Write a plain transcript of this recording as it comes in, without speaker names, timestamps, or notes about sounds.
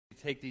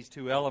take these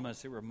two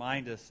elements that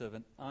remind us of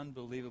an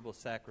unbelievable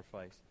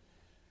sacrifice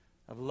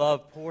of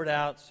love poured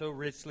out so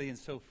richly and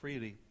so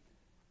freely.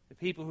 The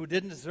people who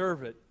didn't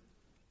deserve it,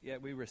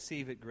 yet we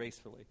receive it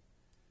gracefully.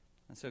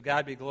 And so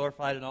God be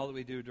glorified in all that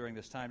we do during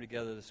this time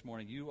together this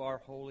morning. You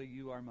are holy,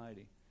 you are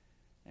mighty.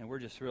 And we're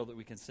just thrilled that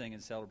we can sing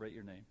and celebrate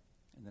your name.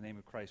 In the name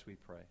of Christ we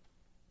pray.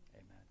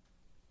 Amen.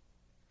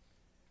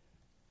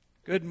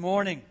 Good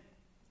morning.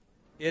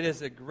 It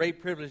is a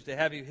great privilege to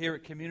have you here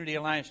at Community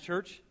Alliance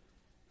Church.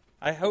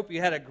 I hope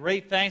you had a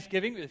great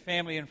Thanksgiving with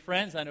family and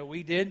friends. I know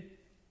we did.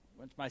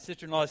 Went to my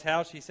sister-in-law's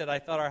house. She said, I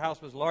thought our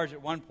house was large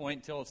at one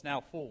point until it's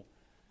now full.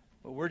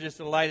 But we're just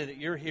delighted that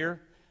you're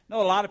here. I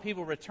know a lot of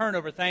people return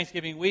over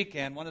Thanksgiving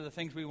weekend. One of the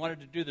things we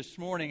wanted to do this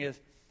morning is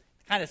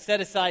kind of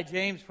set aside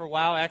James for a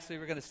while. Actually,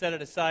 we're going to set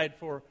it aside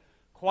for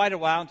quite a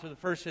while until the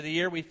first of the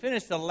year. We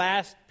finished the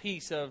last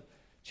piece of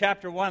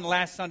chapter 1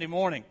 last Sunday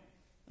morning.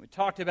 We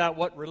talked about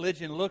what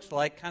religion looks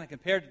like, kind of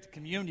compared it to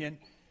communion.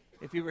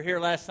 If you were here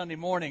last Sunday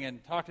morning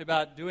and talked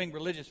about doing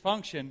religious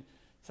function,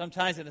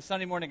 sometimes in a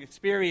Sunday morning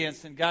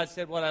experience, and God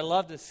said, what I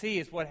love to see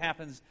is what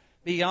happens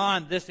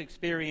beyond this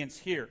experience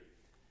here.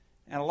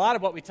 And a lot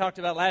of what we talked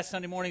about last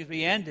Sunday morning as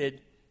we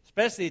ended,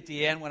 especially at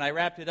the end when I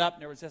wrapped it up,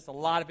 and there was just a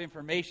lot of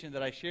information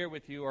that I share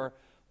with you, are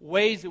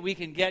ways that we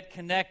can get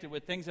connected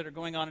with things that are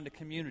going on in the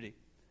community.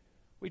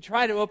 We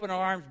try to open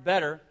our arms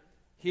better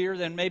here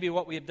than maybe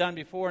what we have done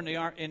before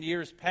in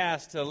years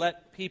past to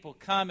let people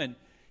come and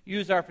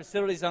use our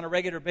facilities on a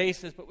regular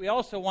basis, but we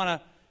also want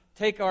to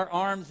take our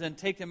arms and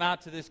take them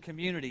out to this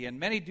community, and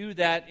many do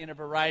that in a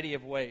variety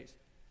of ways.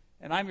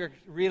 And I'm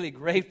really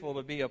grateful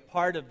to be a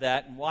part of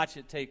that and watch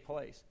it take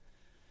place.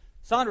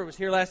 Sandra was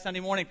here last Sunday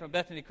morning from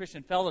Bethany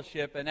Christian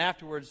Fellowship, and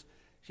afterwards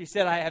she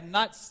said, I have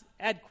not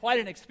had quite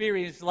an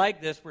experience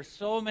like this where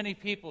so many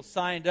people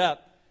signed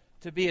up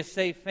to be a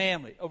safe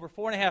family. Over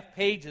 4.5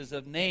 pages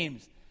of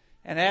names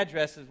and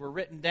addresses were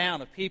written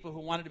down of people who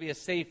wanted to be a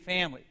safe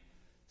family.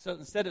 So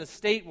instead of the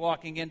state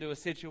walking into a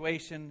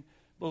situation,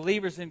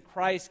 believers in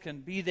Christ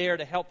can be there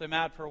to help them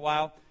out for a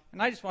while.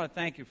 And I just want to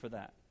thank you for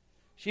that.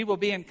 She will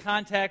be in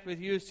contact with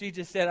you. She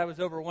just said, I was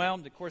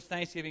overwhelmed, of course,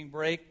 Thanksgiving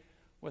break,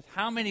 with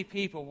how many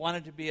people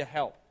wanted to be a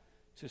help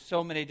to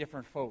so many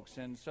different folks.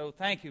 And so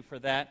thank you for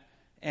that.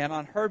 And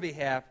on her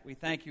behalf, we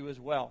thank you as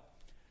well.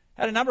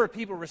 Had a number of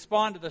people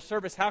respond to the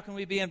service, how can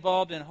we be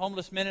involved in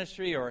homeless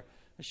ministry or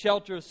a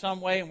shelter of some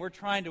way, and we're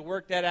trying to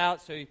work that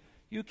out. So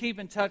you keep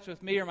in touch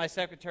with me or my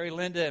secretary,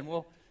 Linda, and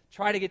we'll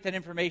try to get that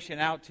information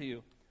out to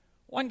you.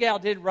 One gal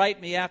did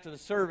write me after the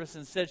service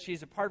and said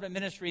she's a part of a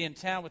ministry in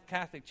town with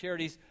Catholic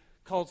Charities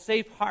called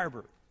Safe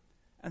Harbor,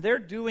 and they're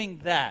doing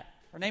that.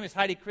 Her name is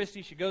Heidi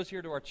Christie. She goes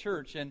here to our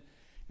church, and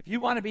if you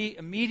want to be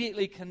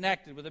immediately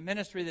connected with a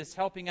ministry that's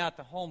helping out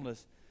the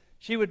homeless,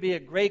 she would be a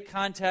great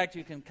contact.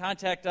 You can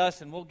contact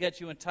us, and we'll get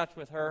you in touch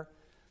with her.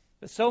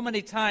 But so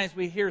many times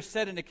we hear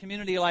said in a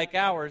community like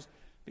ours,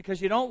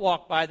 because you don't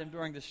walk by them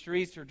during the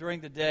streets or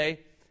during the day,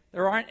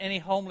 there aren't any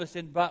homeless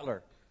in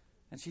Butler.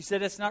 And she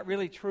said it's not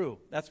really true.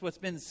 That's what's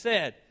been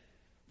said.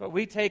 But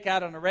we take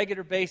out on a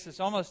regular basis,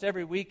 almost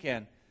every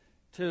weekend,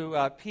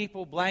 to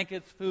people,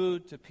 blankets,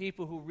 food, to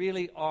people who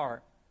really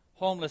are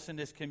homeless in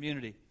this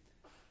community.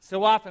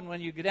 So often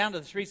when you go down to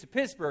the streets of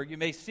Pittsburgh, you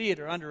may see it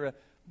or under a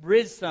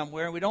bridge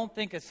somewhere, and we don't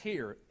think it's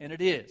here, and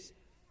it is.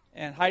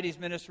 And Heidi's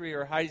ministry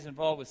or Heidi's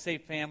involved with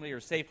Safe Family or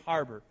Safe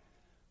Harbor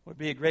would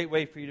be a great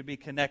way for you to be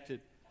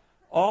connected.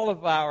 All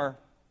of our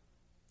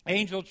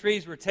angel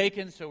trees were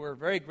taken, so we're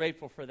very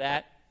grateful for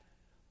that.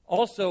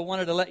 Also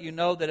wanted to let you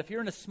know that if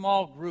you're in a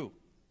small group,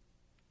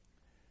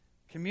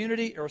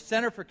 Community or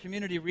Center for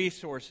Community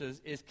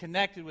Resources is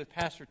connected with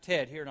Pastor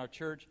Ted here in our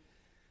church.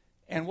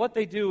 And what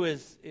they do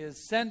is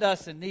send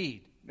us a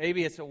need.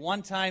 Maybe it's a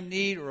one-time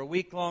need or a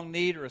week-long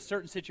need or a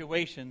certain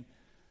situation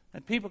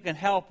that people can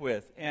help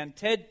with. And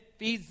Ted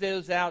feeds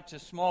those out to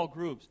small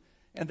groups,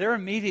 and they're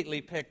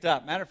immediately picked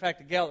up. Matter of fact,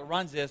 the gal that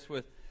runs this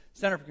with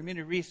Center for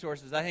Community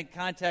Resources, I think,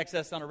 contacts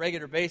us on a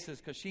regular basis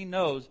because she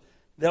knows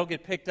they'll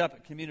get picked up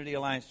at Community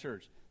Alliance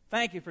Church.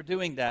 Thank you for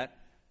doing that.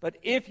 But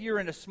if you're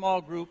in a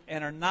small group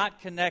and are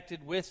not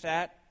connected with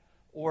that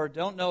or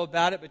don't know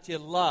about it, but you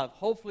love,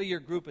 hopefully your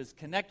group is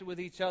connected with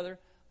each other,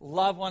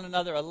 love one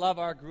another, I love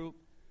our group,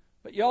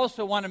 but you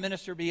also want to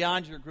minister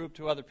beyond your group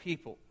to other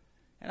people.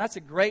 And that's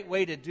a great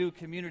way to do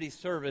community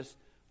service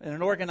in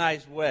an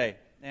organized way.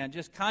 And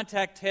just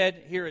contact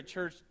Ted here at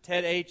church,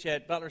 Ted H.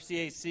 at Butler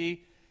CAC.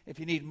 If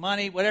you need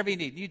money, whatever you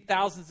need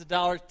thousands of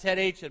dollars, Ted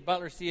H. at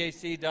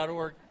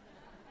butlercac.org.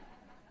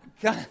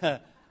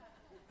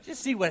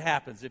 Just see what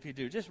happens if you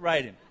do. Just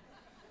write him.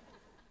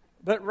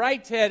 But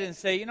write Ted and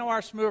say,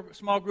 our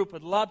small group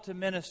would love to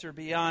minister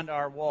beyond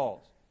our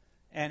walls.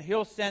 And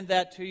he'll send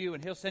that to you,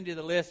 and he'll send you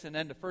the list, and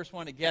then the first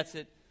one that gets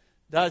it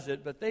does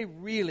it. But they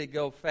really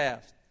go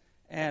fast.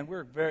 And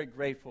we're very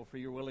grateful for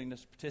your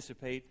willingness to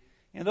participate.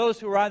 And those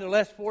who are either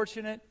less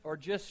fortunate or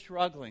just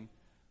struggling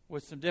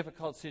with some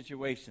difficult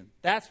situation.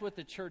 That's what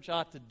the church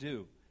ought to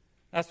do.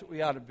 That's what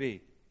we ought to be.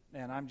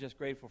 And I'm just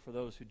grateful for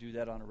those who do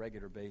that on a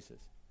regular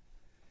basis.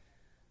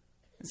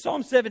 In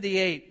Psalm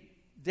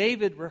 78,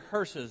 David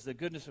rehearses the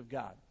goodness of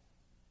God.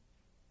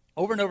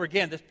 Over and over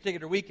again, this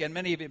particular weekend,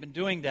 many of you have been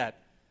doing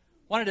that.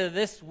 Wanted to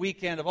this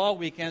weekend, of all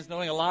weekends,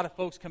 knowing a lot of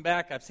folks come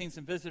back. I've seen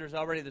some visitors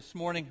already this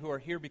morning who are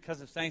here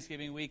because of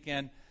Thanksgiving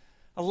weekend.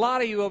 A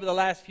lot of you over the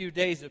last few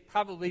days have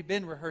probably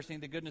been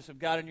rehearsing the goodness of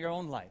God in your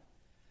own life.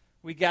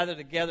 We gathered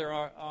together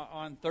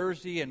on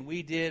Thursday, and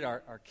we did.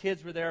 Our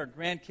kids were there. Our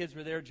grandkids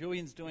were there.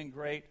 Julian's doing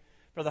great.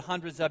 For the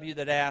hundreds of you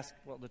that asked,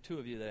 well, the two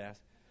of you that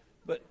asked.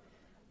 But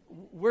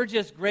we're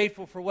just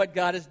grateful for what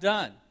God has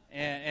done.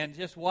 And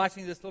just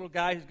watching this little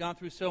guy who's gone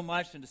through so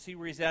much and to see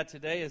where he's at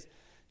today is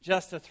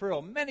just a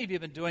thrill. Many of you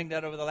have been doing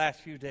that over the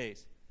last few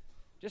days.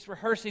 Just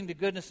rehearsing the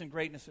goodness and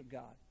greatness of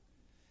God.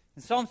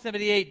 In Psalm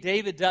 78,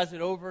 David does it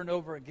over and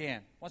over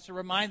again. Wants to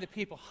remind the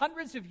people,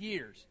 hundreds of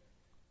years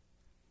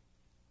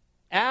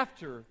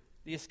after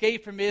the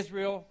escape from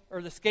Israel,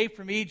 or the escape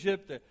from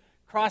Egypt, the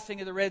crossing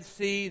of the Red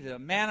Sea, the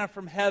manna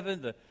from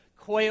heaven, the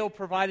quail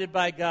provided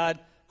by God,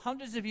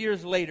 hundreds of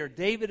years later,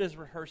 David is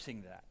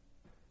rehearsing that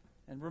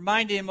and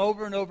reminding him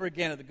over and over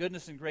again of the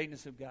goodness and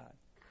greatness of God.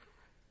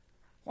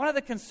 One of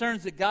the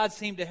concerns that God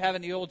seemed to have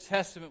in the Old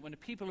Testament when the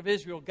people of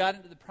Israel got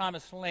into the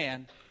Promised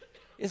Land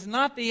is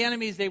not the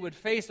enemies they would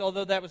face,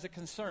 although that was a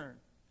concern.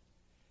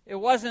 It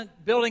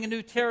wasn't building a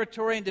new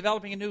territory and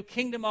developing a new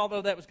kingdom,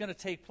 although that was going to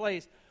take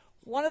place.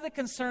 One of the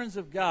concerns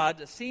of God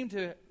that seemed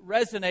to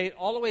resonate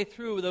all the way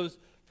through those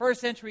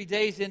first century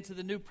days into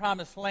the new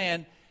Promised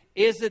Land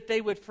is that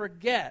they would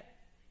forget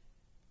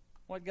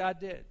what God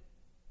did.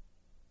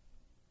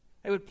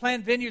 They would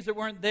plant vineyards that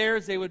weren't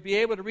theirs. They would be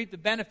able to reap the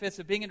benefits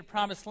of being in the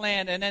Promised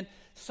Land. And then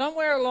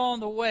somewhere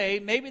along the way,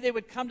 maybe they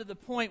would come to the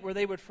point where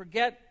they would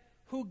forget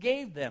who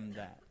gave them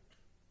that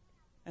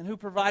and who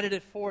provided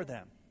it for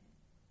them.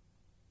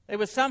 They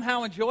would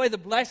somehow enjoy the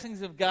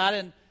blessings of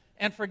God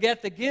and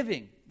forget the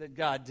giving that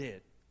God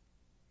did.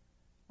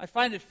 I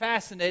find it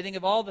fascinating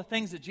of all the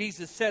things that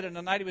Jesus said on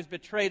the night he was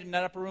betrayed in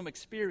that upper room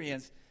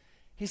experience.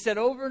 He said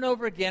over and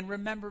over again,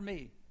 remember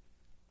me.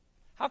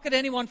 How could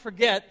anyone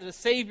forget that the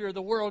Savior of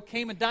the world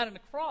came and died on the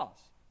cross?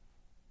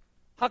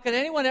 How could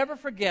anyone ever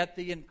forget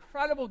the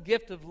incredible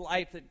gift of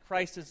life that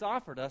Christ has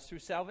offered us through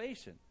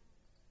salvation?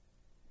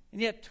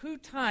 And yet 2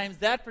 times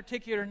that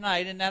particular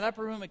night in that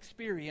upper room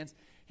experience,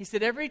 he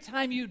said, every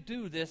time you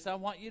do this, I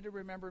want you to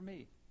remember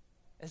me.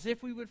 As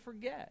if we would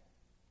forget.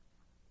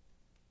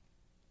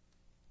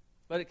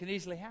 But it can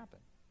easily happen.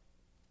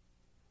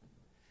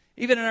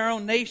 Even in our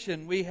own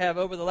nation, we have,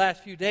 over the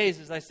last few days,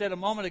 as I said a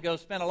moment ago,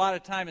 spent a lot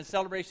of time in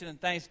celebration and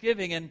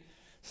Thanksgiving. And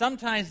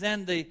sometimes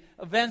then the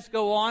events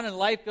go on and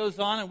life goes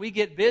on and we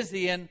get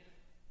busy and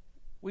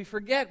we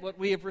forget what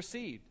we have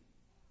received.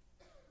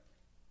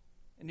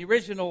 In the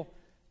original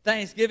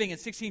Thanksgiving in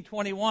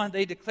 1621,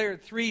 they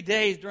declared 3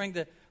 days during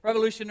the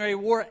Revolutionary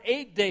War.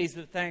 8 days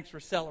of thanks were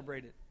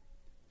celebrated.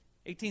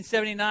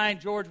 1879,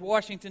 George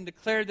Washington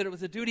declared that it was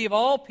the duty of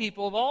all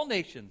people of all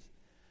nations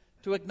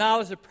to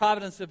acknowledge the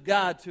providence of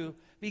God, to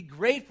be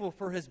grateful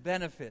for his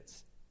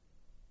benefits.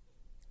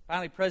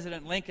 Finally,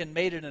 President Lincoln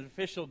made it an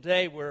official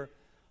day where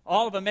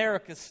all of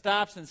America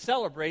stops and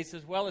celebrates,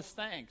 as well as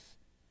thanks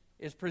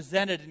is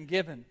presented and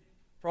given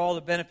for all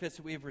the benefits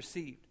that we have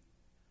received.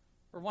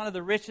 We're one of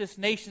the richest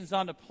nations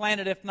on the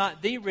planet, if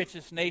not the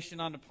richest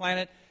nation on the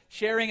planet,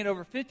 sharing in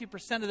over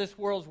 50% of this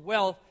world's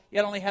wealth,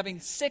 yet only having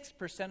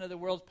 6% of the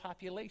world's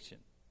population.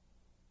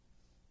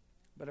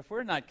 But if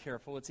we're not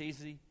careful, it's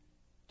easy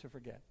to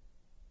forget.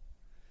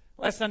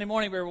 Last Sunday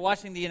morning, we were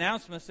watching the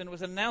announcements, and it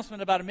was an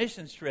announcement about a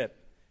missions trip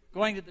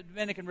going to the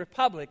Dominican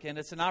Republic, and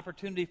it's an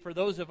opportunity for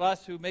those of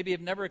us who maybe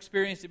have never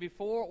experienced it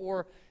before,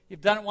 or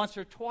you've done it once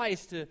or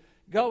twice, to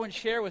go and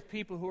share with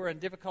people who are in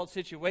difficult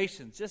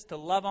situations, just to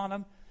love on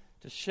them,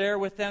 to share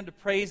with them, to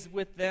praise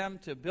with them,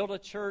 to build a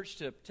church,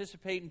 to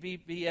participate in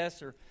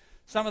VBS, or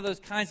some of those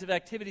kinds of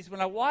activities.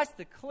 When I watched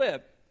the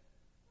clip,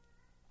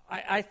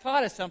 I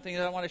thought of something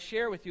that I want to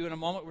share with you in a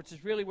moment, which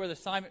is really where the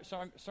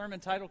sermon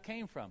title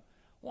came from.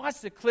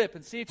 Watch the clip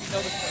and see if you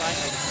notice what I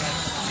noticed.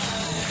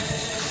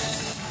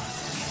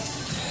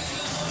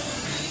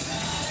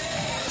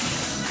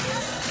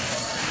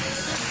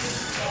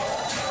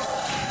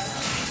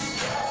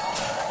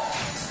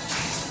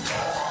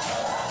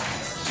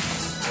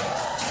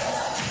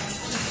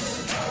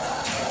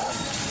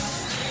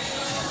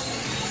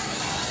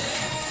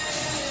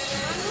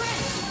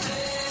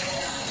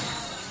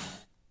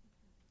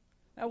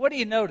 Now, what do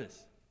you notice?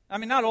 I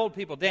mean, not old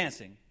people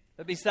dancing,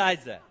 but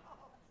besides that.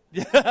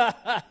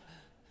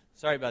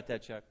 Sorry about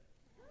that, Chuck.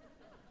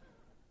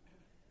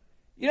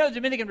 You know, the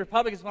Dominican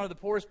Republic is one of the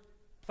poorest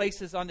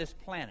places on this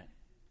planet.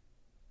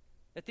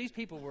 That these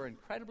people were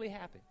incredibly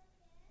happy,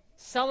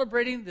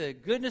 celebrating the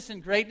goodness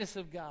and greatness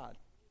of God.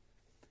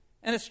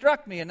 And it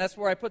struck me, and that's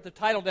where I put the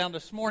title down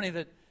this morning,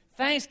 that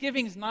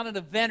Thanksgiving is not an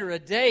event or a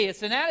day,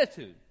 it's an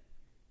attitude.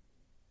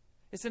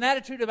 It's an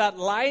attitude about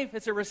life.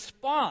 It's a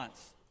response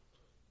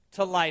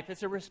to life.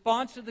 It's a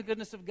response to the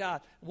goodness of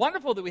God.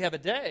 Wonderful that we have a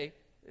day.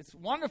 It's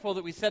wonderful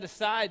that we set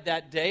aside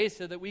that day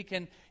so that we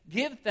can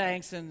give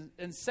thanks and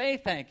say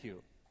thank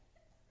you.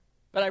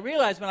 But I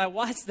realized when I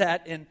watched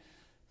that in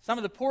some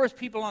of the poorest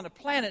people on the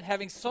planet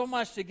having so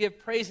much to give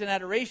praise and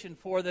adoration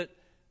for that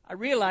I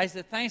realized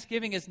that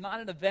Thanksgiving is not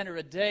an event or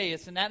a day.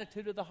 It's an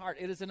attitude of the heart.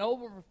 It is an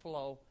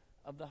overflow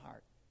of the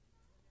heart.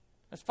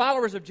 As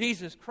followers of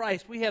Jesus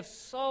Christ, we have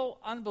so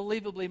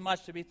unbelievably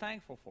much to be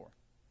thankful for.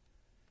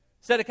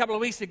 I said a couple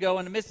of weeks ago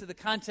in the midst of the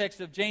context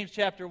of James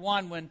chapter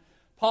 1 when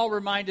Paul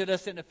reminded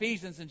us in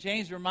Ephesians and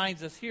James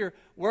reminds us here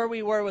where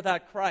we were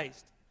without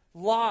Christ,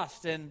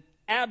 lost and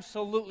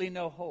absolutely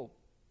no hope.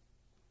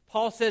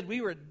 Paul said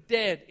we were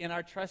dead in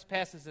our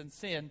trespasses and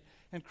sin,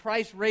 and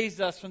Christ raised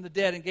us from the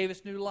dead and gave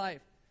us new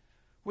life.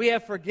 We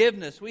have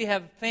forgiveness. We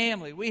have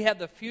family. We have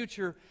the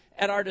future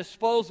at our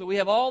disposal. We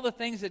have all the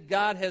things that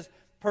God has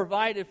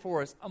provided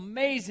for us.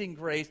 Amazing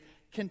grace,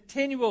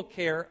 continual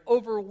care,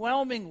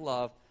 overwhelming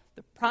love,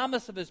 the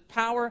promise of His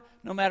power.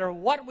 No matter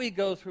what we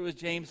go through, as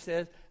James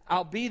says,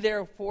 I'll be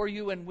there for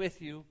you and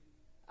with you.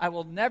 I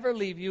will never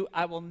leave you.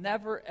 I will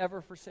never,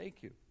 ever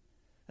forsake you.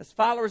 As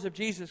followers of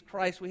Jesus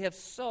Christ, we have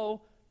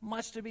so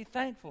much to be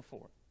thankful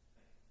for.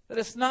 That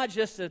it's not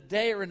just a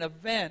day or an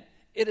event.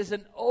 It is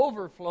an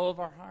overflow of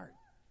our heart.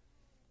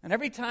 And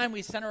every time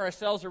we center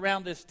ourselves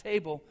around this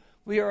table,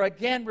 we are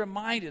again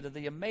reminded of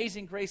the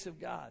amazing grace of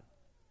God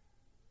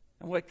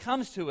and what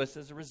comes to us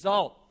as a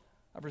result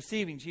of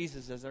receiving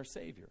Jesus as our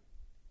Savior.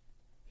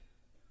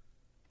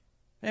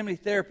 Family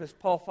therapist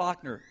Paul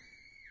Faulkner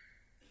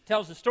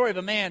tells the story of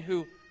a man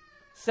who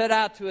set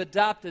out to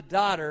adopt a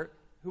daughter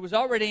who was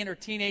already in her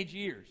teenage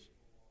years.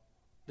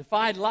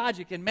 Defied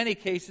logic in many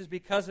cases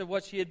because of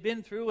what she had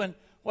been through and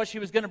what she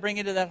was going to bring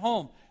into that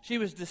home. She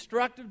was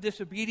destructive,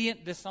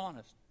 disobedient,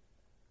 dishonest.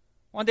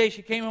 One day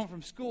she came home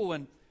from school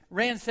and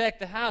ransacked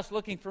the house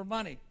looking for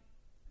money.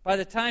 By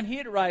the time he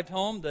had arrived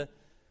home, the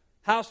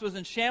house was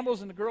in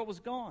shambles and the girl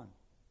was gone.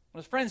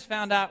 When his friends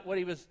found out what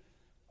he was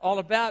all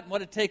about and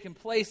what had taken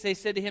place, they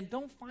said to him,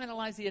 "Don't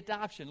finalize the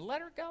adoption.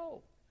 Let her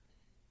go.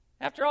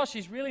 After all,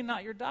 she's really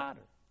not your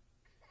daughter."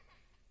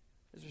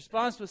 His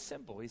response was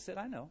simple. He said,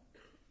 "I know,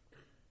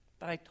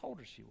 but I told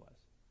her she was."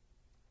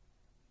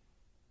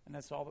 And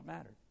that's all that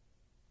mattered.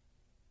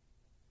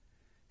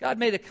 God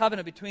made a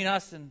covenant between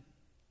us and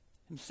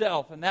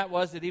Himself, and that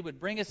was that He would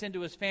bring us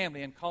into His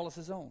family and call us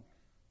His own.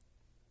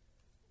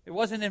 It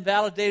wasn't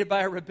invalidated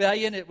by a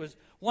rebellion. It was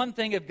one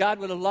thing if God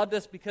would have loved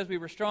us because we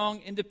were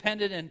strong,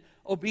 independent, and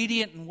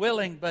obedient and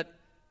willing, but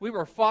we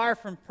were far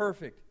from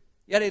perfect.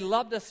 Yet He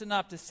loved us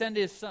enough to send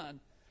His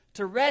Son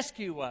to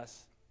rescue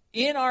us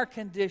in our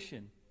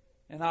condition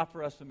and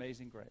offer us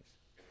amazing grace.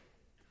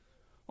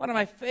 One of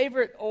my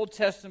favorite Old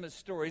Testament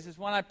stories is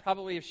one I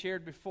probably have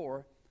shared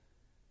before.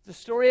 The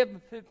story of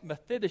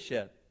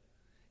Mephibosheth.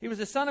 He was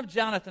the son of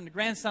Jonathan, the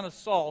grandson of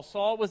Saul.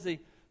 Saul was the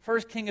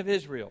first king of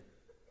Israel.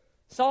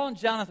 Saul and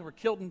Jonathan were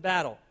killed in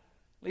battle,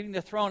 leaving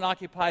the throne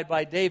occupied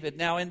by David.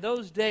 Now, in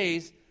those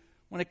days,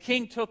 when a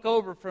king took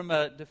over from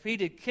a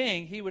defeated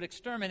king, he would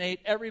exterminate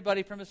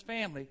everybody from his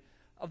family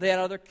of that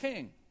other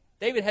king.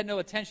 David had no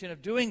intention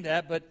of doing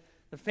that, but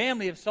the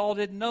family of Saul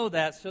didn't know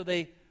that, so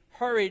they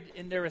hurried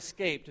in their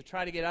escape to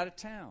try to get out of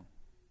town.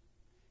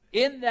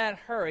 In that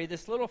hurry,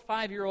 this little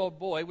 5-year-old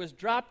boy was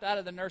dropped out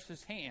of the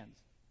nurse's hands,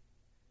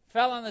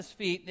 fell on his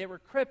feet, and they were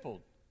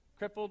crippled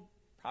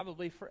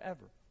probably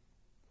forever.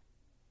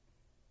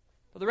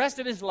 For the rest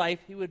of his life,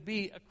 he would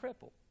be a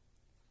cripple.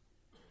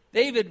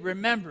 David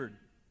remembered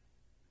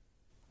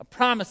a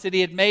promise that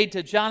he had made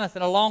to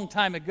Jonathan a long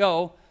time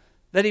ago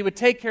that he would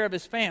take care of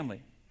his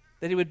family,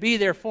 that he would be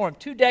there for him.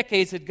 2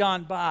 decades had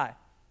gone by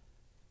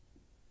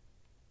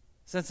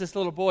since this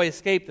little boy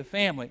escaped the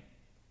family.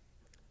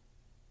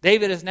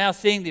 David is now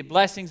seeing the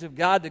blessings of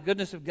God, the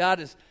goodness of God.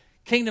 His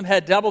kingdom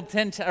had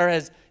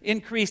has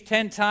increased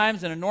 10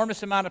 times, an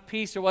enormous amount of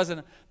peace. There wasn't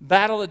a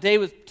battle that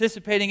David was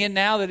participating in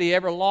now that he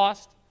ever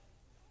lost.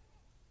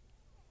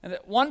 And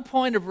at one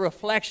point of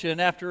reflection,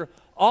 after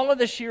all of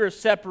this year of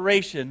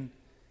separation,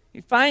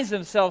 he finds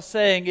himself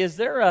saying, is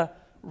there a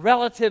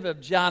relative of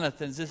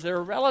Jonathan's, is there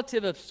a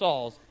relative of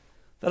Saul's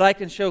that I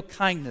can show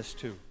kindness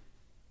to?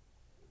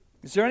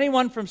 Is there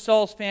anyone from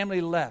Saul's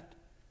family left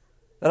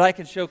that I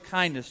can show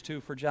kindness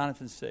to for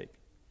Jonathan's sake? It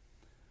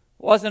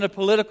wasn't a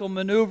political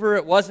maneuver.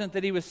 It wasn't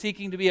that he was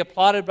seeking to be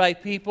applauded by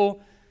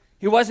people.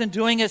 He wasn't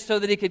doing it so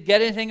that he could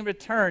get anything in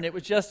return. It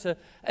was just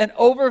an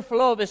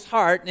overflow of his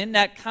heart. And in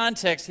that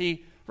context,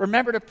 he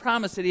remembered a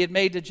promise that he had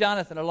made to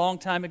Jonathan a long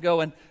time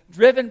ago. And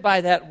driven by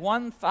that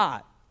one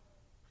thought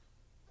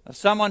of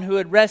someone who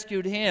had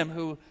rescued him,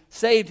 who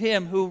saved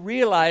him, who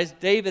realized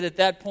David at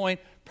that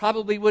point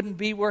probably wouldn't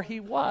be where he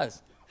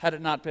was had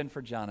it not been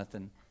for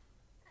Jonathan,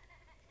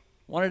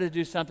 wanted to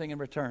do something in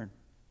return.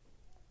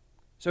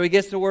 So he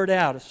gets the word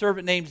out. A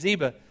servant named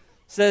Ziba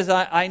says,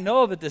 I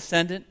know of a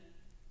descendant.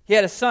 He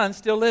had a son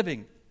still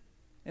living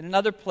in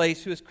another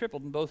place who is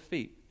crippled in both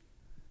feet.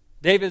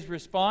 David's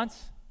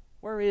response,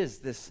 where is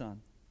this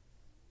son?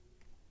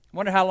 I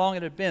wonder how long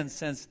it had been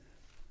since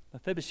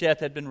Mephibosheth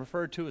had been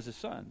referred to as a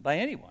son by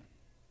anyone.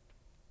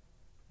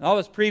 In all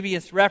his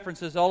previous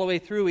references all the way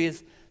through, he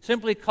is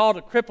simply called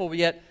a cripple,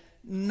 yet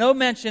no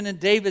mention in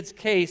David's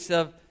case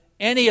of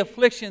any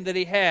affliction that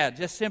he had.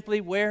 Just simply,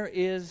 where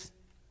is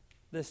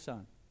this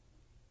son?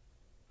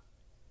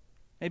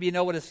 Maybe you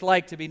know what it's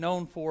like to be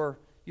known for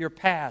your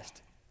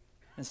past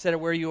instead of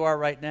where you are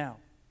right now.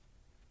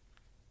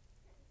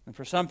 And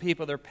for some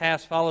people, their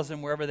past follows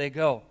them wherever they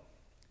go.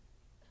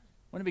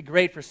 Wouldn't it be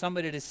great for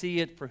somebody to see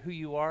it for who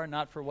you are,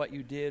 not for what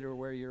you did or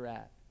where you're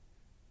at,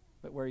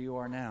 but where you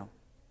are now?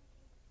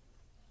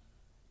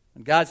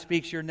 When God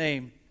speaks your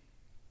name,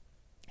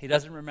 He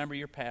doesn't remember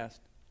your past.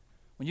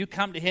 When you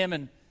come to Him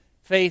in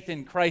faith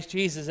in Christ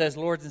Jesus as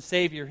Lord and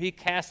Savior, He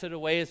casts it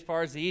away as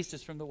far as the east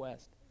is from the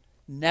west,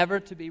 never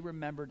to be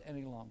remembered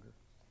any longer.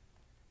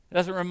 It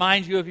doesn't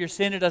remind you of your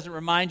sin. It doesn't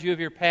remind you of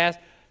your past.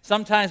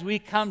 Sometimes we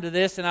come to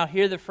this and I'll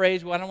hear the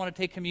phrase, well, I don't want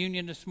to take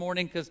communion this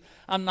morning because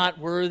I'm not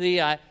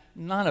worthy.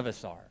 None of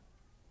us are.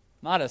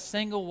 Not a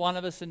single one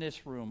of us in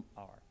this room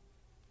are.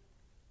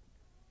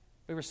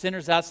 We were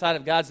sinners outside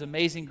of God's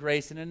amazing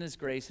grace, and in His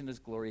grace and His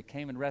glory, He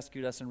came and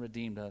rescued us and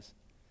redeemed us.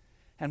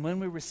 And when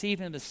we receive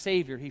Him as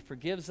Savior, He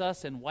forgives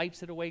us and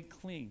wipes it away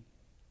clean,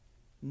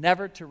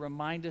 never to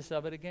remind us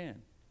of it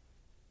again.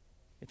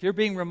 If you're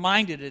being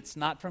reminded, it's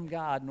not from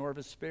God nor of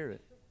His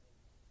Spirit.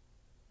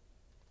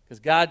 Because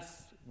God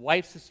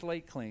wipes the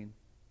slate clean,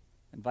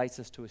 invites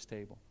us to His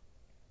table.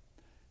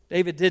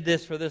 David did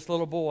this for this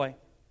little boy.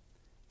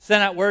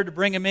 Sent out word to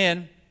bring him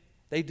in.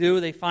 They do.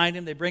 They find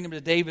him. They bring him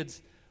to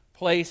David's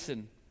place,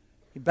 and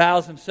he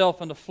bows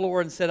himself on the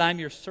floor and said, I'm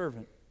your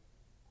servant.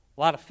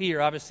 A lot of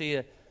fear,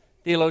 obviously.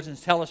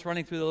 Theologians tell us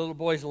running through the little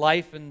boy's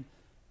life, and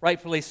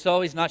rightfully so.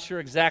 He's not sure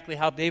exactly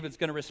how David's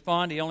going to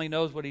respond. He only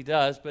knows what he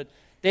does. But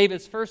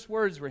David's first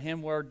words for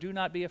him were, do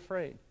not be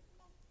afraid.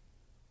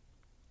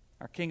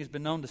 Our king has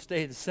been known to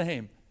stay the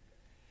same.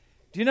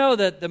 Do you know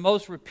that the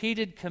most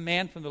repeated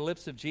command from the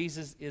lips of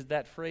Jesus is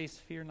that phrase,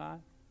 fear not?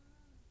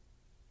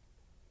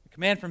 The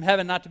command from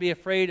heaven not to be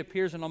afraid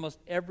appears in almost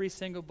every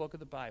single book of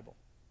the Bible.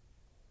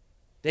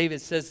 David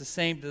says the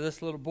same to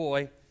this little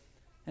boy,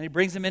 and he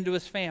brings him into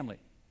his family.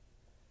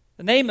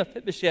 The name of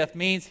Mephibosheth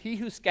means he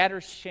who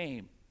scatters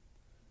shame,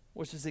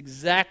 which is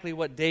exactly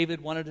what David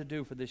wanted to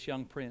do for this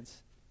young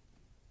prince.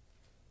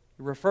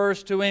 He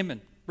refers to him and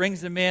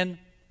brings him in,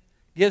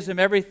 gives him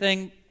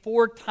everything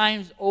 4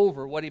 times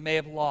over what he may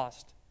have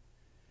lost.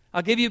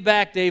 I'll give you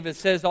back, David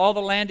says, all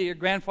the land that your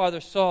grandfather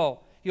saw.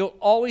 You'll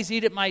always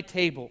eat at my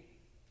table.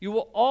 You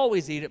will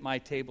always eat at my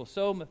table.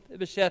 So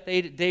Mephibosheth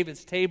ate at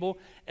David's table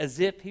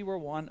as if he were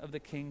one of the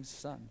king's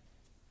son.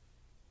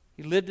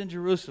 He lived in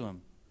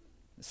Jerusalem,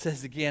 it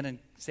says again in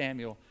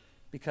Samuel,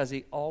 because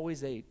he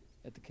always ate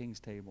at the king's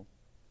table.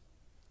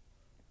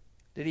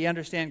 Did he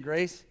understand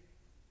grace?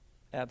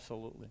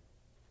 Absolutely.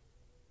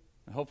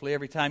 And hopefully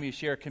every time you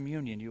share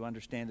communion, you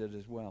understand it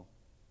as well.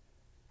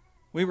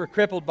 We were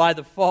crippled by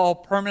the fall,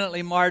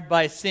 permanently marred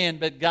by sin,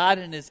 but God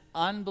in His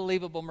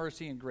unbelievable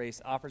mercy and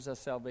grace offers us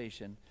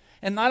salvation.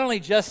 And not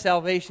only just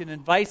salvation,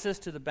 invites us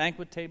to the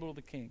banquet table of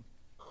the King.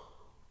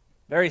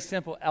 Very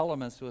simple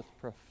elements with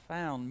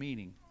profound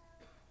meaning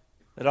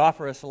that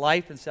offer us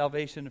life and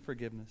salvation and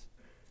forgiveness.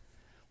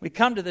 We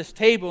come to this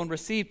table and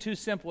receive 2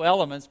 simple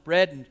elements,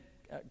 bread and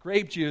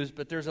grape juice,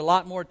 but there's a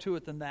lot more to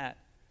it than that.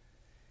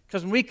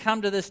 Because when we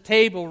come to this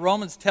table,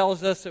 Romans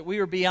tells us that we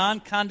are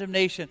beyond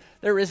condemnation.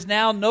 There is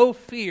now no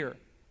fear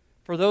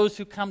for those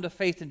who come to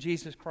faith in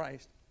Jesus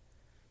Christ.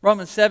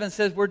 Romans 7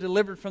 says we're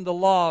delivered from the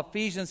law.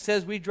 Ephesians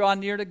says we draw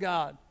near to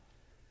God.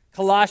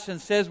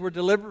 Colossians says we're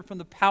delivered from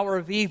the power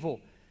of evil.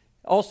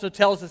 Also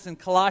tells us in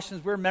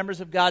Colossians we're members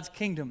of God's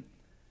kingdom.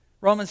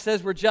 Romans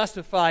says we're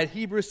justified.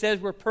 Hebrews says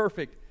we're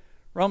perfect.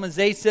 Romans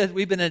 8 says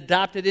we've been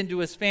adopted into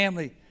His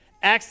family.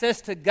 Access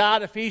to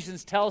God,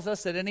 Ephesians tells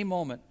us, at any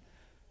moment.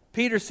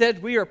 Peter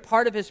said we are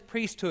part of His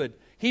priesthood.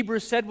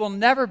 Hebrews said we'll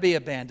never be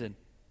abandoned.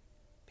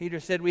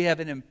 Peter said we have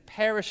an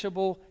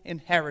imperishable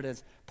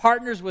inheritance,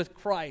 partners with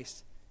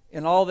Christ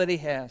in all that He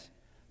has,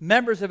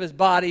 members of His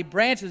body,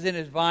 branches in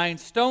His vine,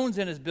 stones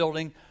in His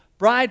building,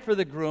 bride for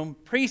the groom,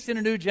 priest in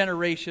a new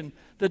generation.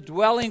 The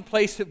dwelling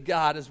place of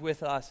God is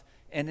with us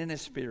and in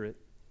His Spirit.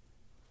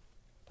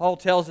 Paul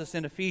tells us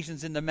in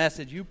Ephesians in the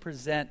Message, you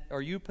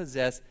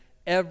possess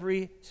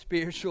every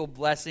spiritual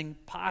blessing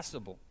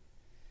possible.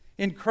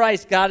 In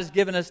Christ, God has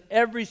given us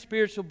every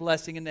spiritual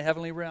blessing in the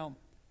heavenly realm.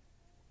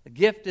 The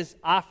gift is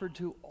offered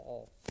to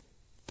all.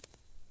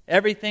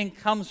 Everything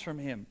comes from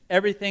Him.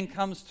 Everything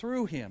comes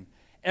through Him.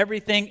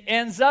 Everything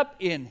ends up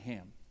in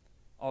Him.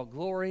 All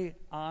glory,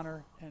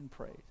 honor, and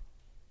praise.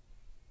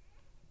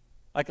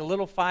 Like a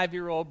little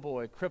 5-year-old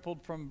boy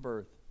crippled from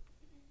birth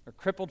or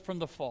crippled from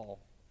the fall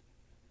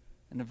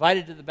and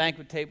invited to the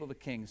banquet table of the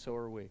King, so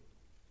are we.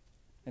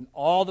 And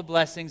all the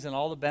blessings and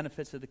all the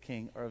benefits of the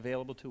King are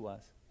available to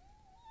us.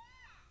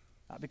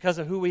 Not because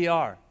of who we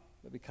are,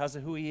 but because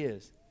of who He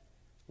is,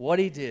 what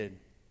He did,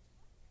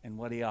 and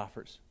what He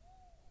offers.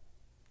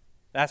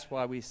 That's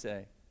why we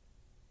say,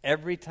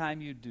 every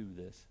time you do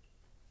this,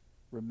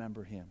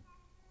 remember Him.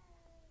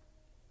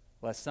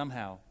 Lest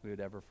somehow we would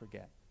ever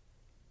forget.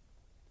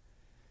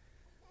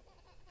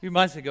 A few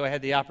months ago, I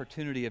had the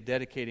opportunity of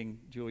dedicating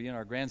Julian,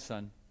 our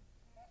grandson.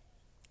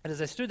 And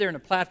as I stood there on the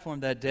platform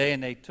that day,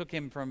 and they took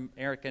him from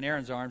Eric and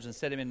Aaron's arms and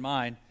set him in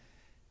mine,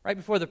 right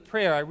before the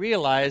prayer, I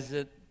realized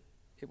that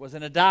it was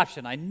an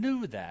adoption. I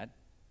knew that,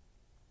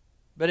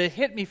 But it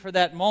hit me for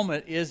that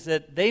moment is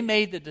that they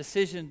made the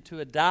decision to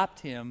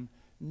adopt him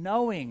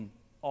knowing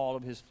all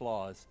of his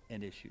flaws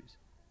and issues.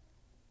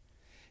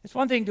 It's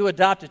one thing to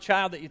adopt a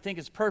child that you think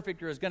is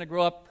perfect or is going to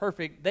grow up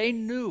perfect. They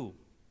knew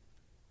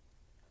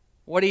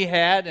what he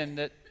had and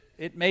that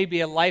it may be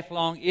a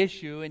lifelong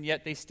issue, and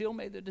yet they still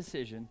made the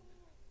decision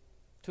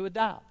to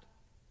adopt.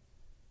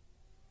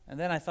 And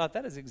then I thought,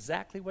 that is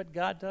exactly what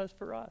God does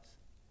for us.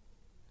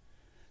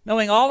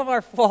 Knowing all of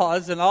our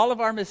flaws and all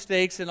of our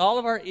mistakes and all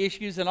of our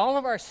issues and all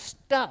of our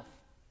stuff,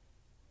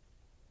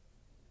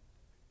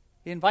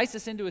 he invites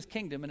us into his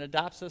kingdom and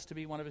adopts us to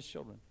be one of his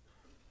children.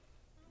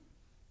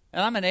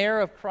 And I'm an heir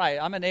of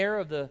Christ. I'm an heir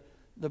of the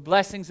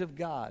blessings of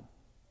God.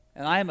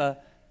 And I'm a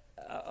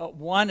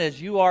one,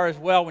 as you are as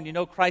well, when you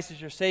know Christ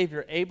as your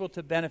Savior, able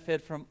to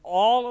benefit from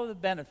all of the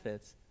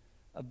benefits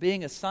of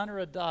being a son or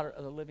a daughter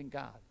of the living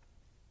God.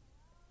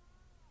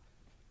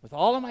 With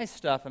all of my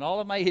stuff and all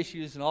of my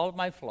issues and all of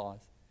my flaws,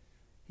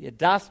 he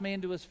adopts me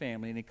into his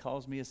family and he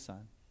calls me his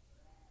son.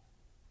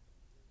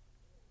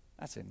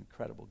 That's an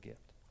incredible gift.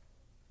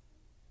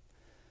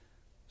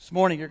 This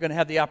morning you're going to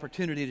have the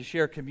opportunity to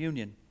share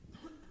communion.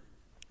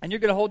 And you're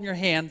going to hold in your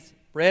hands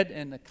bread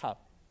and a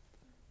cup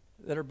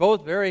that are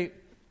both very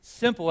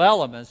simple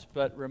elements,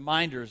 but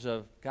reminders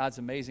of God's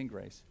amazing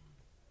grace.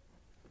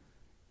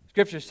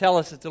 Scriptures tell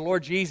us that the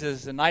Lord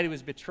Jesus, the night he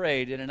was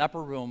betrayed, in an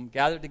upper room,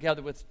 gathered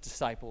together with his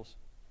disciples,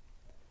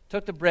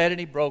 took the bread and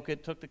he broke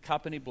it, took the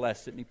cup and he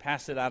blessed it, and he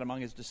passed it out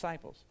among his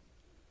disciples.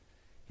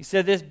 He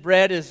said, this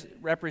bread is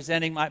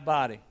representing my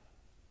body,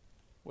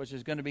 which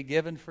is going to be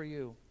given for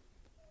you.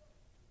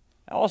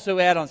 I also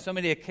add on so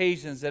many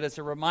occasions that it's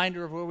a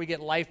reminder of where we get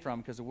life from,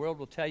 because the world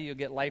will tell you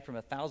get life from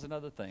 1,000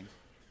 other things.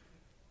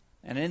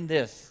 And in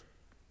this,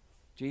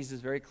 Jesus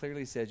very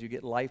clearly says, you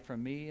get life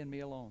from me and me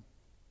alone.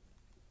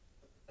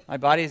 My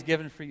body is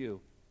given for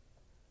you.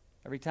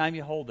 Every time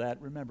you hold that,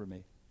 remember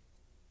me,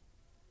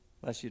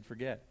 lest you'd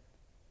forget.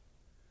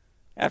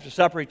 After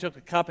supper, he took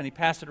the cup and he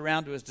passed it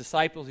around to his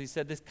disciples. He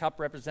said, this cup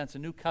represents a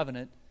new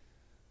covenant.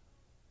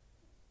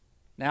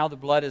 Now the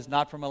blood is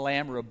not from a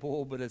lamb or a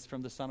bull, but it's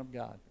from the Son of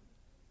God.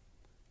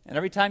 And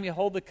every time you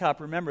hold the cup,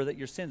 remember that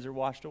your sins are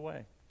washed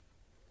away.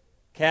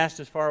 Cast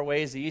as far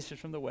away as the east is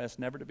from the west,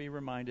 never to be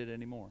reminded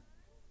anymore.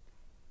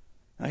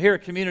 Now here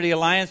at Community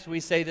Alliance, we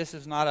say this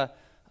is not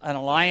an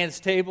alliance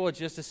table. It's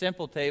just a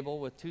simple table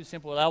with two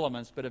simple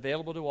elements, but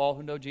available to all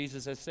who know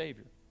Jesus as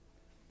Savior.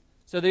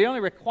 So the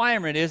only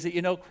requirement is that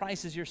you know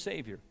Christ is your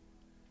Savior,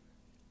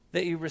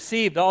 that you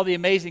received all the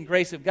amazing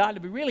grace of God. To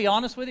be really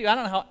honest with you, I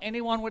don't know how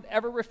anyone would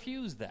ever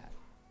refuse that.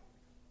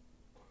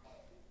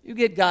 You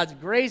get God's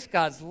grace,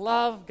 God's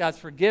love, God's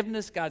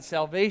forgiveness, God's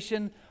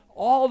salvation,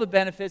 all the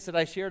benefits that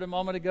I shared a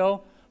moment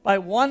ago by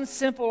one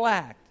simple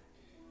act,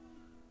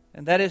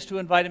 and that is to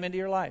invite him into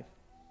your life.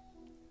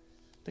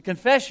 To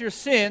confess your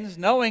sins,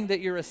 knowing that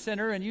you're a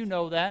sinner and you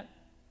know that,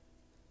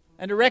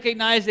 and to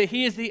recognize that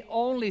he is the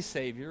only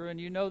Savior and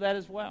you know that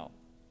as well.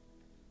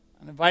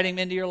 And inviting him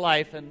into your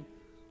life and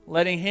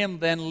letting him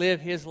then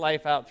live his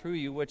life out through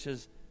you, which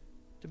is,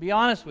 to be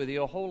honest with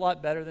you, a whole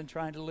lot better than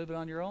trying to live it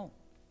on your own.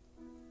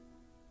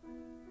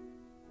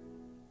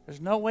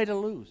 There's no way to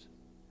lose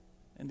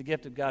in the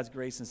gift of God's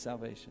grace and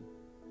salvation.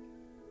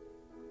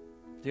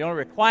 The only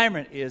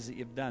requirement is that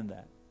you've done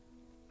that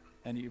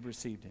and you've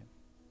received him.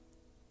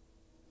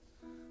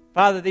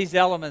 Father, these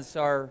elements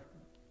are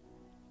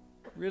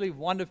really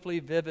wonderfully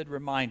vivid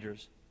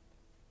reminders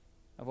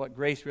of what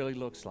grace really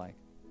looks like,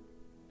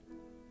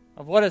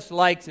 of what it's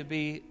like to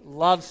be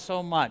loved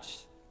so much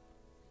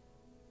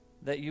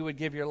that you would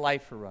give your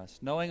life for us,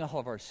 knowing all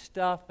of our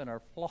stuff and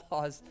our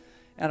flaws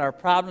and our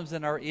problems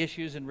and our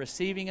issues, and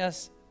receiving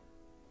us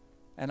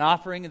and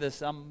offering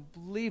this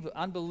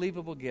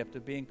unbelievable gift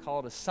of being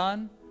called a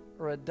son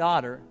or a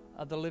daughter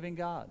of the living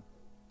God.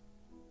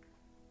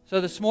 So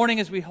this morning,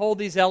 as we hold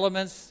these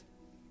elements,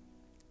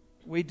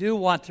 we do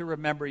want to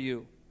remember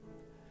you.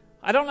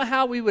 I don't know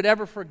how we would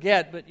ever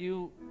forget, but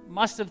you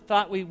must have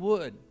thought we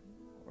would,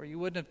 or you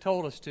wouldn't have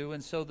told us to,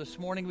 and so this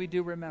morning we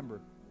do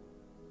remember.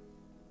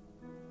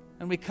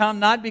 And we come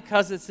not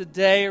because it's a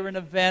day or an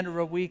event or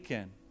a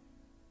weekend.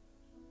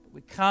 We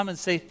come and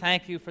say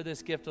thank you for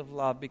this gift of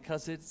love,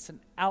 because it's an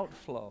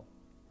outflow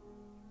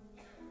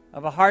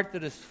of a heart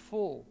that is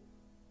full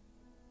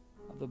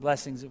of the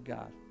blessings of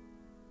God.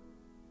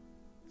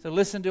 So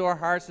listen to our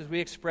hearts as we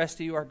express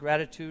to you our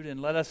gratitude,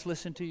 and let us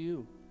listen to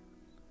you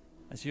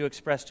as you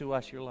express to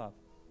us your love.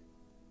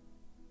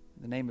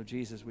 In the name of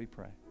Jesus we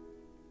pray.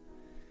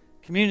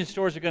 Communion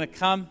stores are going to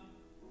come.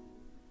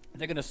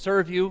 They're going to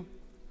serve you.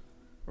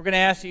 We're going to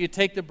ask you to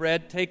take the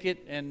bread, take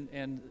it,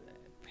 and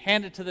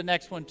hand it to the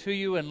next one to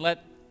you, and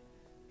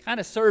kind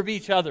of serve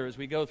each other as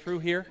we go through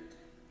here.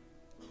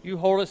 You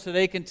hold it so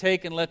they can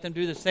take, and let them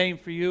do the same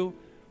for you.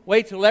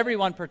 Wait till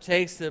everyone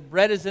partakes. The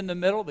bread is in the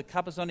middle, the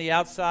cup is on the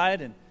outside,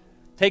 and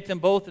take them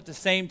both at the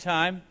same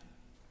time.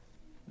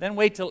 Then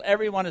wait till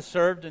everyone is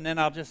served, and then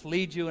I'll just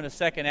lead you in a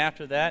second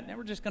after that. And then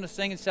we're just going to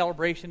sing in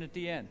celebration at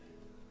the end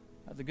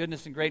of the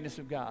goodness and greatness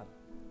of God.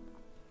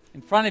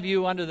 In front of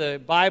you, under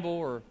the Bible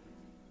or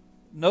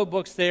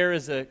notebooks, there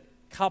is a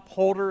cup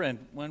holder, and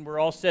when we're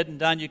all said and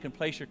done, you can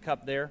place your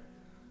cup there.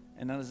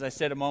 And then, as I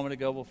said a moment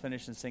ago, we'll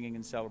finish in singing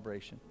in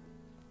celebration.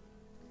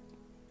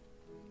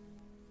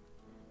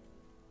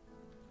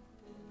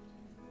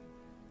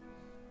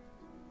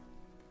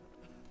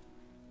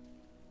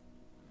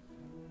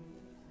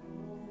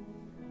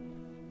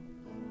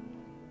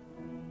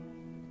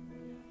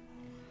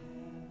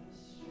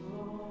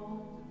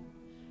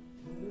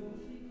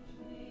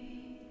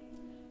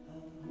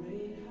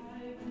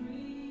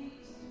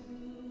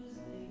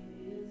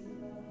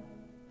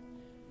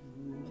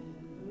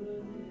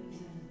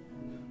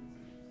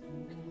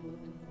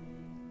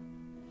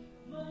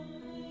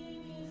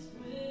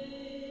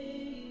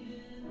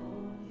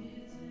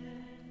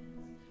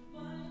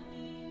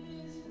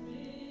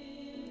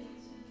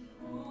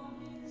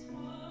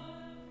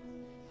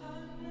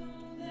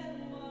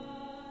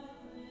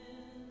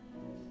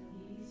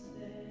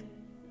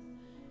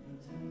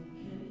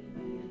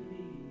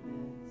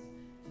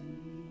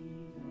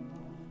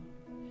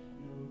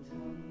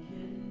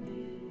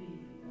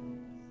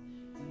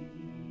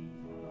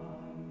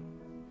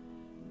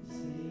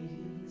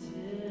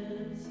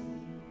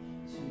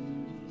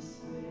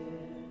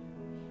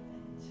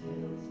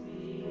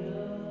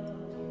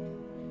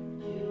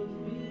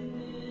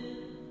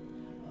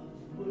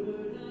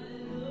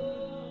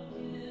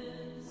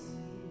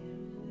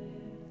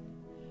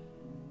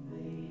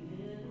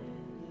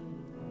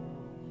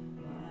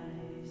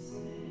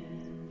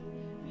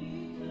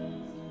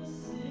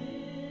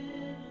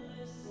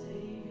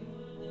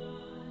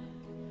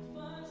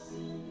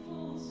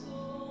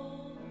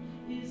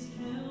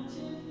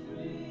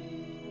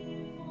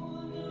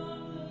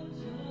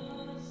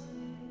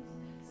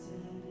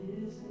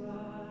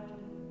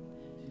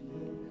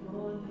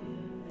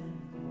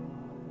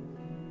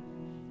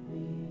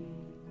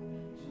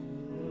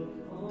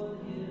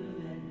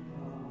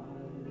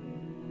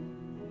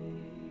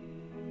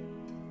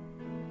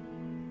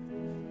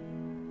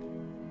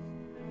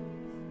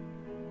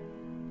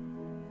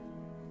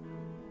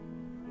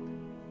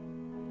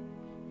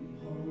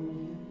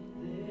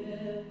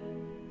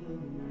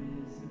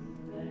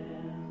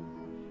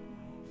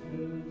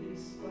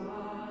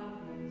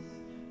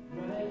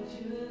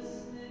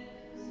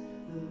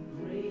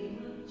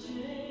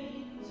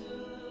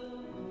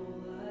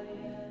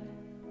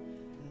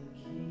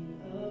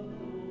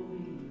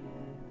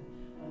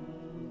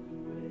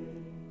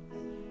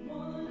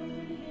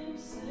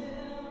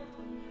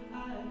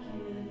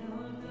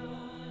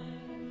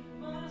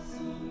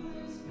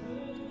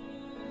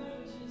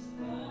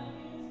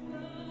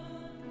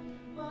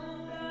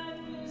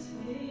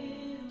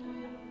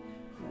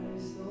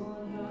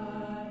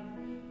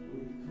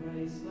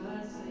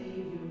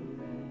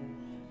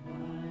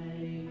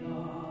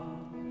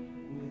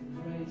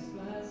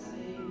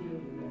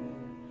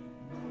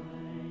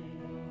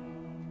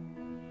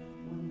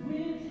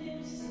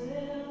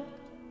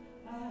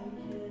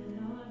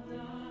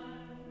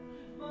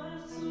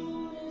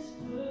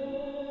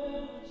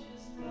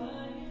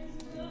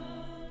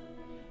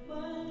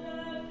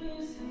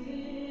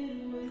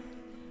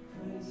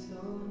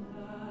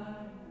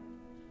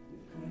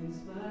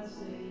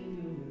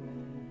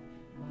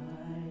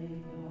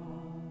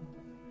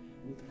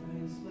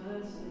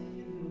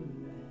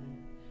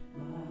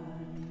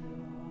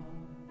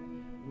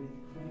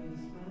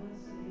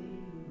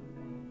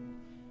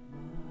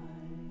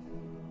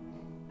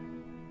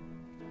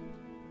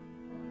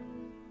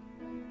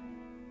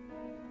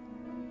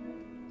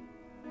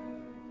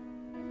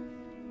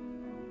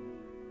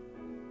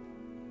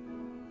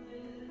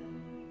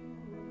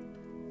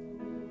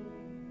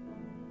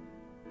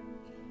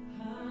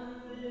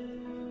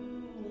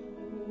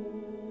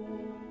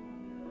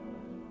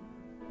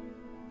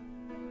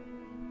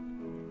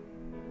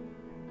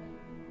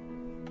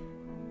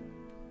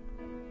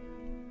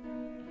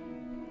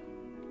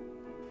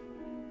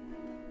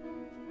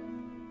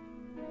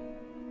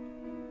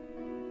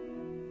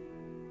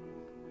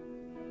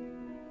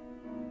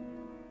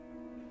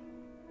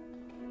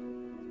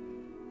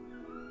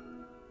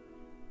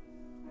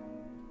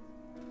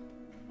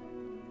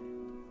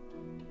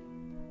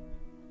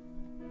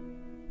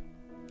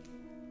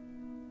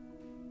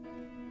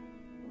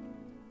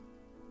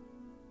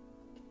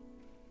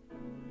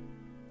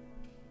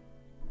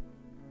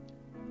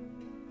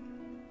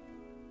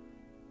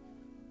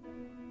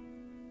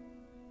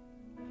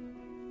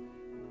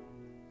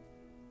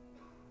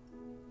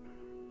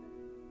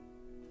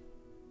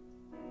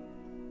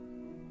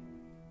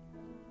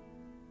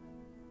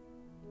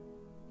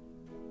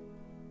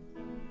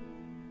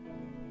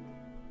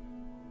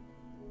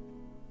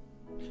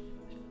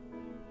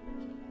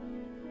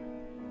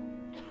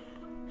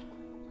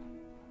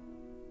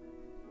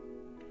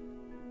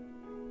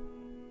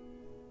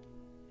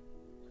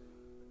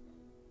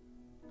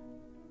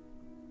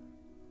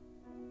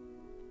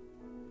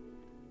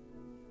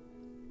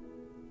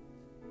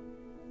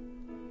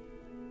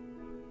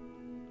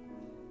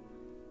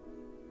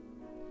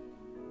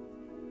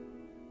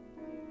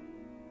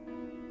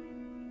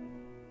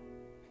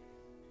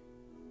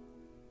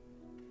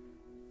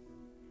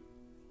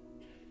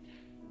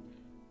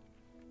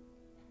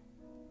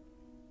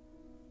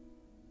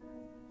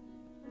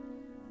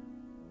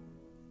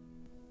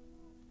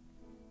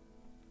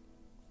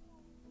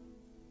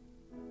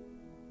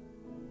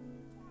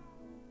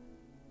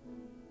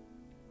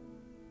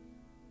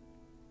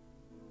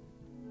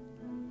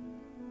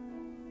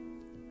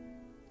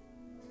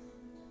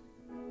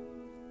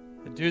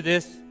 And do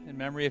this in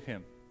memory of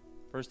him.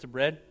 First the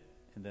bread,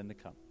 and then the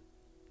cup.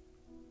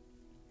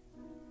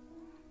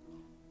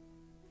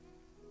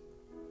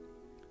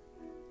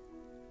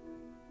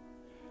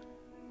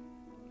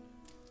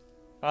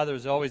 Father,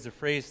 as always, the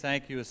phrase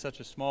thank you is such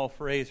a small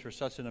phrase for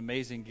such an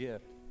amazing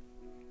gift.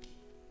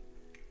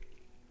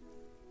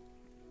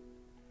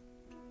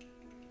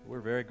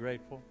 We're very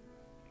grateful.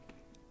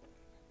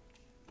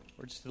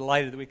 We're just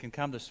delighted that we can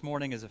come this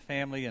morning as a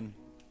family and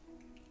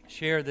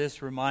share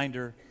this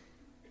reminder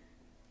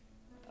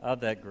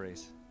of that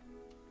grace.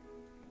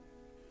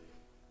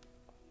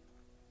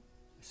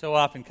 We so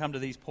often come to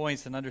these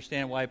points and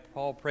understand why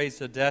Paul prays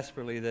so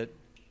desperately that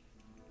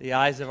the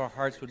eyes of our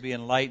hearts would be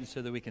enlightened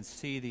so that we can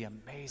see the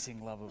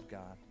amazing love of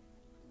God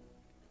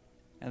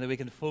and that we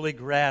can fully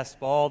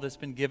grasp all that's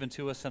been given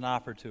to us and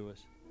offered to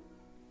us,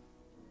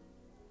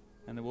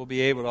 and that we'll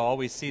be able to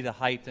always see the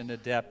height and the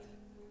depth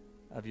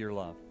of your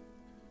love.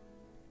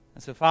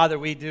 And so, Father,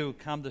 we do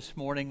come this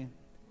morning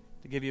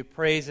to give you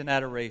praise and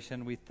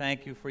adoration. We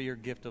thank you for your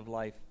gift of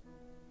life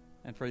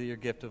and for your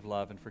gift of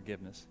love and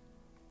forgiveness.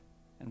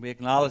 And we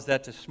acknowledge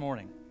that this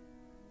morning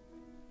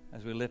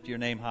as we lift your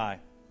name high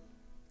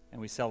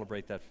and we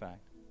celebrate that fact.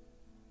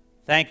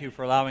 Thank you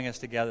for allowing us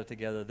to gather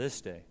together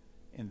this day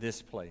in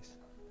this place.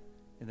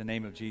 In the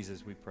name of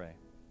Jesus we pray.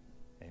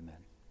 Amen.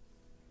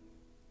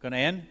 Going to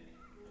end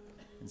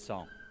in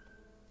song.